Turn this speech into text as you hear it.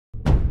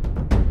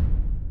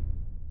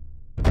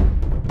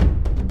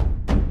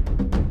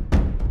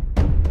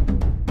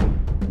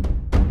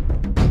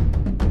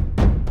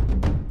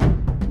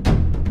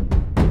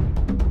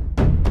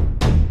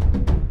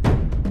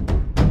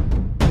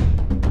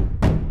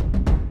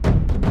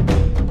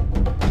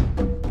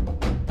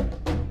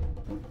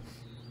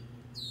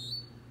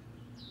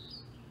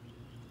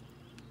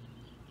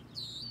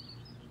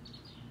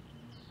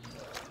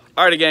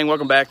Alrighty gang,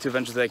 welcome back to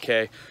Adventures with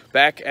AK.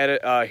 Back at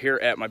it here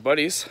at my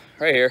buddy's,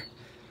 right here.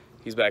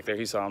 He's back there,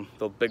 he saw him,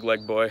 the big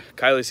leg boy.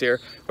 Kylie's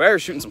here. We're out here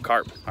shooting some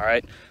carp,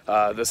 alright?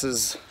 This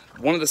is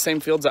one of the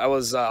same fields I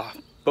was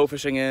bow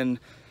fishing in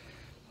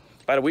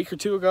about a week or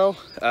two ago.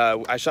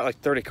 I shot like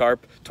 30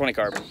 carp, 20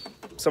 carp,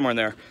 somewhere in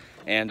there.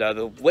 And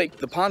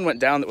the pond went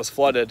down that was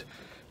flooded,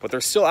 but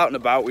they're still out and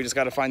about. We just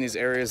got to find these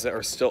areas that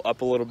are still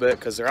up a little bit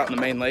because they're out in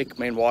the main lake,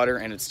 main water,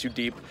 and it's too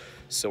deep.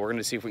 So we're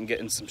gonna see if we can get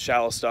in some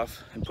shallow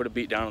stuff and put a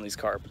beat down on these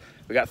carp.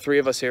 We got 3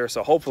 of us here,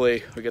 so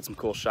hopefully we get some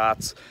cool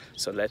shots.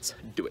 So let's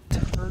do it.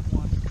 Heard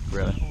one.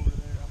 Really? Over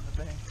there on the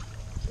bank.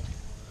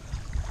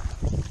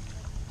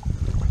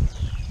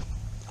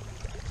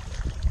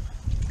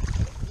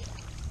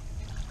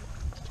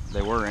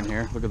 They were in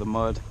here. Look at the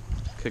mud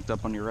kicked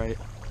up on your right.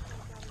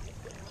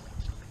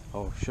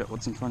 Oh shit,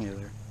 what's in front of you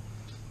there?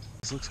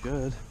 This looks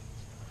good.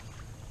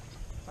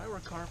 If I were a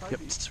carp, I'd Yep,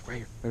 be... it's right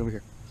here, right over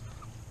here.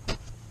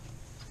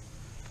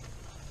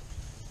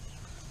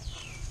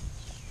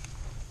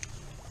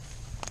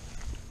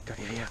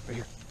 Yeah, right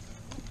here.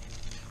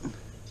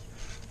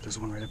 There's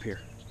one right up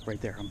here.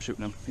 Right there. I'm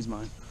shooting him. He's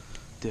mine.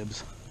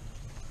 Dibs.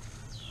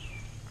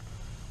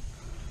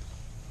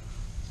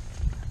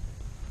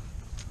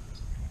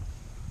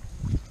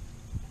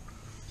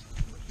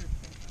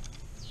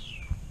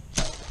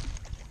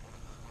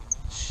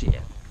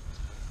 Shit.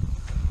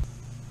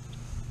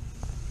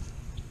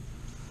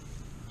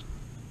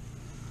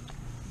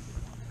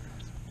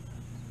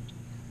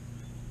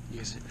 You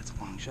guys, that's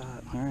a long shot.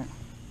 All right.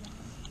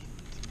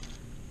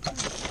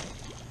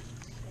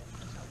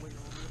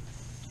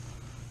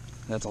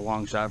 That's a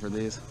long shot for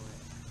these.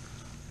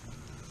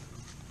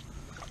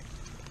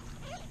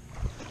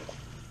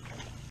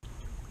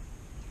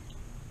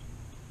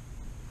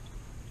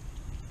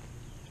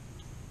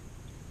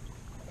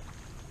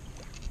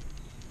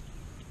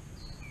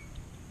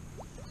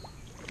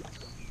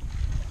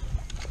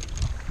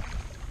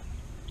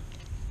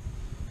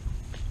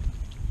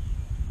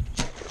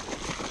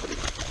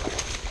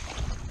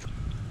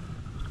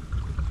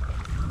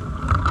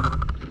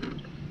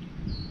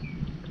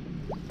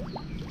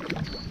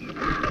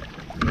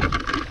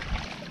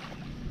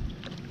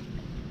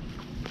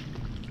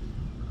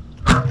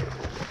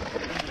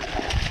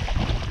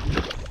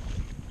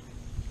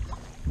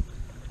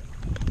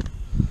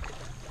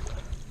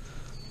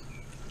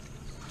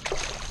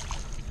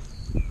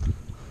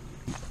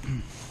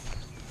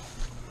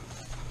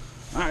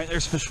 All right,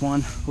 there's fish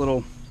one,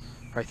 little,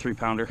 probably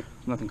 3-pounder,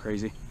 nothing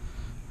crazy.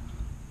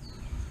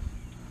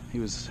 He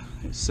was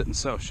sitting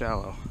so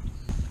shallow.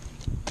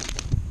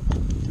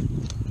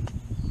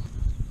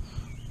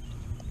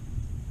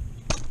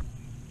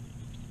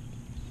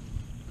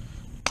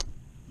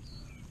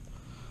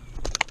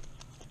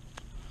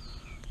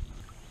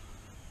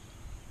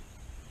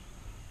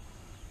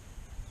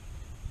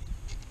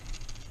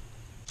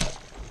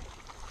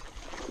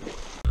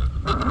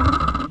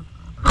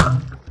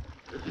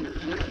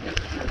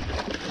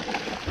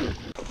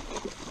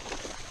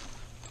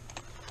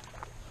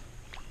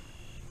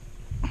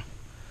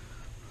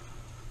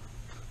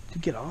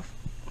 Get off.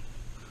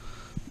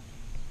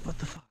 What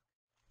the fuck?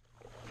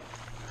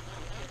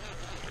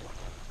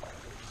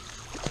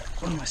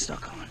 What am I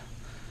stuck on?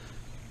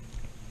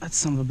 That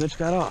son of a bitch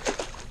got off.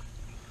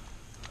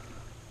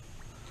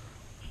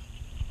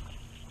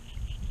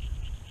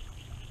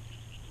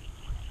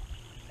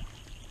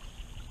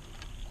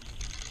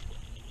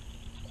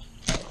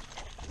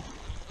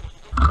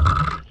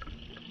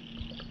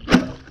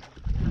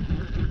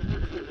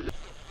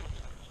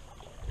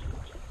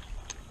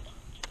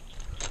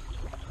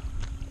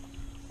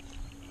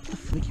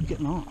 They keep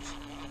getting off.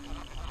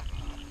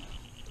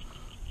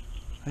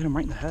 I hit him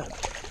right in the head.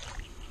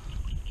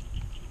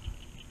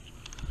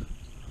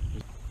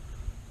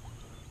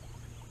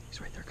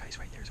 He's right there, guys.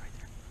 Right there. He's right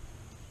there.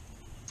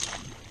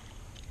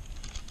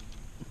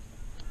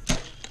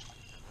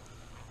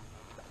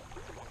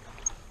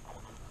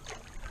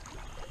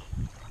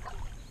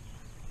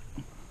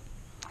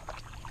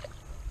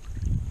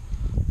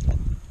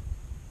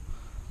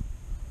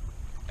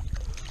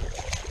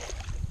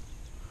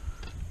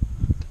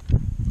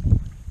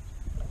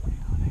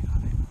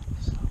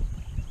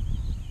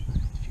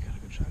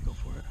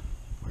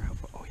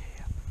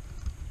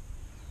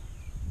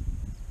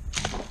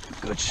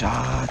 Good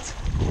shot.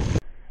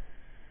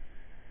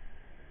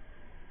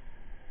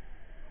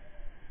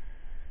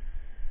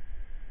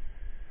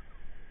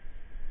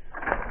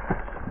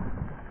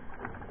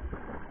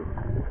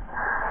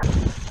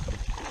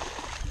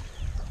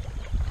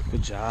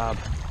 Good job.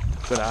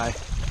 Good eye.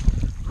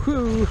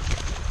 Whoo.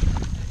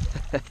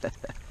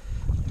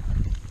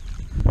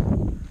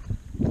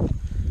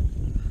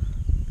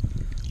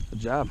 Good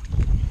job.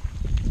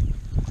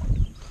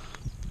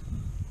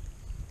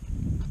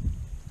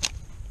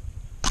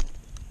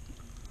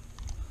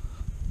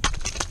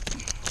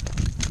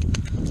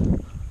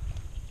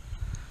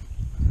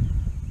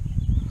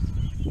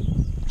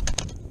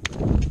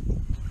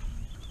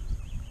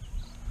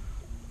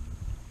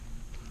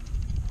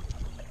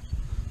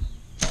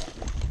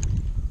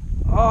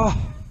 Oh.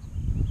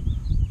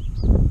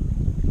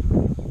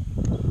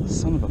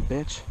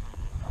 bitch.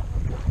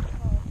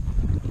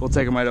 We'll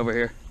take him right over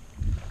here.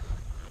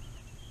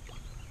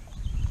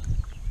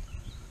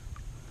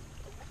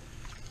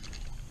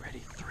 Ready,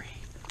 three.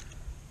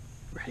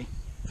 Ready,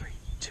 3,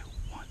 2,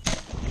 1.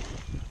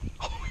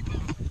 Oh, we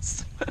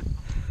missed.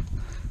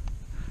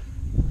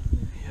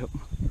 Yep.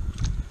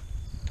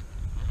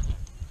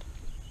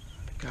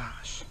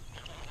 Gosh.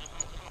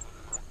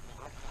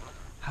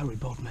 How do we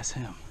both miss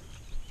him?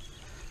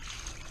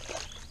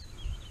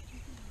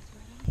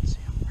 See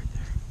him right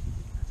there.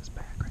 That's his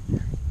back right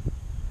there.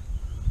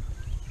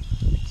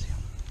 See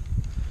him.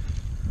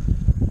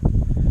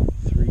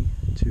 3,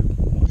 2,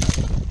 1.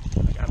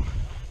 I got him.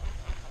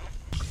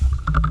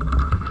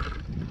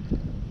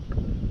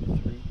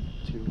 3,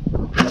 2,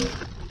 1.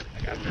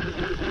 I got him.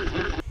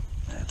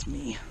 That's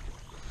me.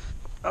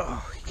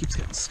 Oh, he keeps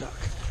getting stuck.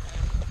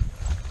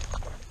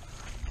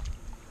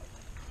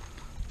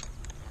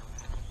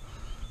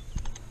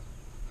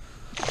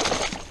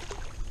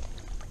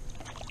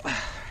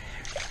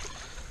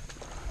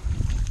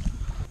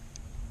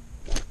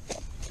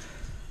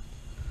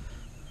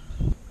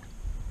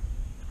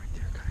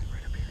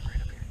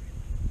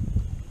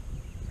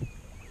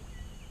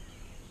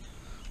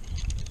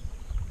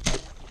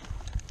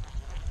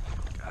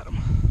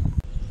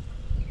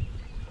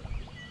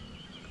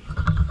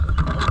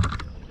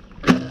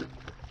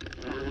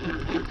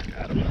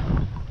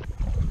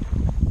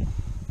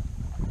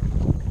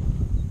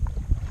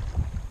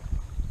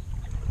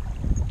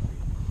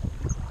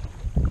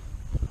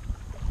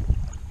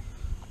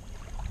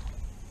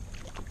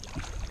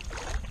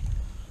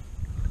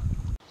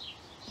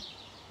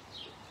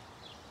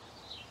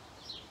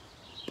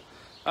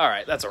 All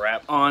right, that's a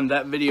wrap on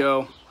that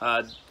video.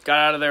 Got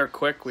out of there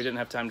quick. We didn't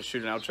have time to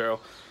shoot an outro.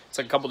 It's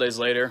like a couple days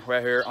later. We're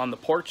out here on the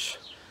porch,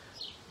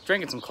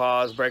 drinking some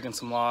claws, breaking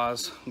some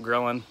laws,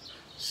 grilling.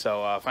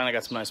 So finally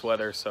got some nice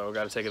weather, so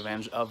got to take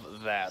advantage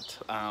of that.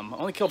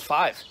 Only killed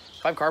five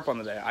carp on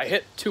the day. I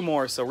hit 2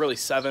 more, so really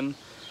 7.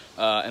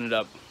 Ended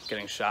up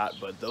getting shot,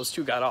 but those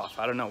 2 got off.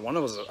 I don't know.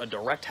 One was a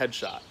direct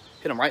headshot.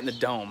 Hit him right in the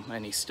dome,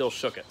 and he still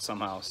shook it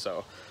somehow.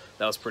 So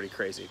that was pretty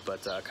crazy.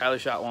 But Kylie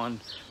shot 1.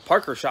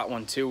 Parker shot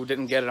 1 too.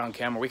 Didn't get it on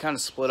camera. We kind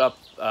of split up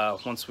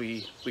once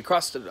we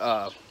crossed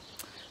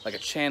like a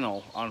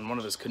channel on one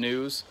of his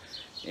canoes,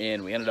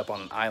 and we ended up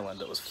on an island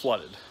that was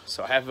flooded.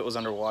 So half of it was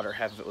underwater,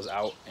 half of it was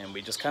out, and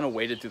we just kind of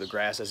waded through the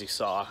grass as he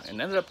saw,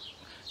 and ended up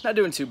not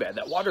doing too bad.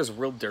 That water's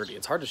real dirty.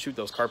 It's hard to shoot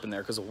those carp in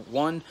there because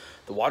 1,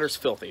 the water's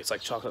filthy. It's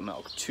like chocolate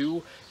milk.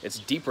 2, it's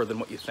deeper than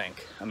what you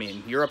think. I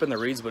mean, you're up in the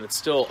reeds, but it's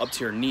still up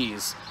to your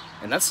knees,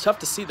 and that's tough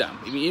to see them.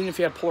 I mean, even if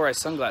you have polarized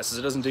sunglasses,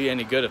 it doesn't do you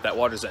any good if that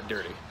water's that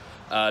dirty.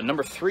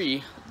 Number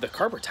 3, the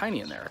carp are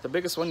tiny in there. The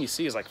biggest one you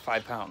see is like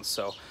 5 pounds.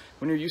 So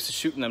when you're used to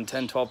shooting them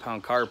 10, 12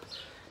 pound carp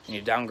and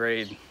you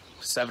downgrade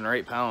 7 or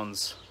 8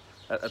 pounds,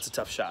 that's a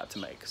tough shot to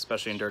make,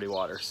 especially in dirty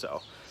water.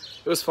 So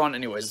it was fun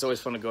anyways. It's always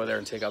fun to go there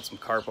and take out some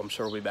carp. I'm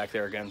sure we'll be back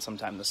there again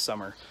sometime this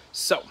summer.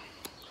 So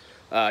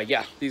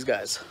yeah, these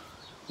guys,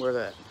 where are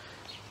they at?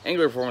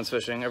 Angler Performance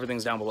Fishing,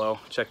 everything's down below.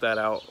 Check that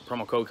out.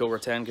 Promo code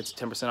KOBRA10 gets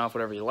you 10% off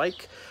whatever you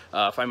like.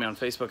 Find me on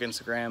Facebook,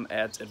 Instagram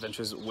at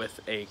Adventures with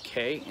a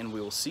K, and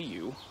we will see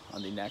you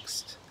on the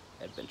next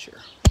adventure.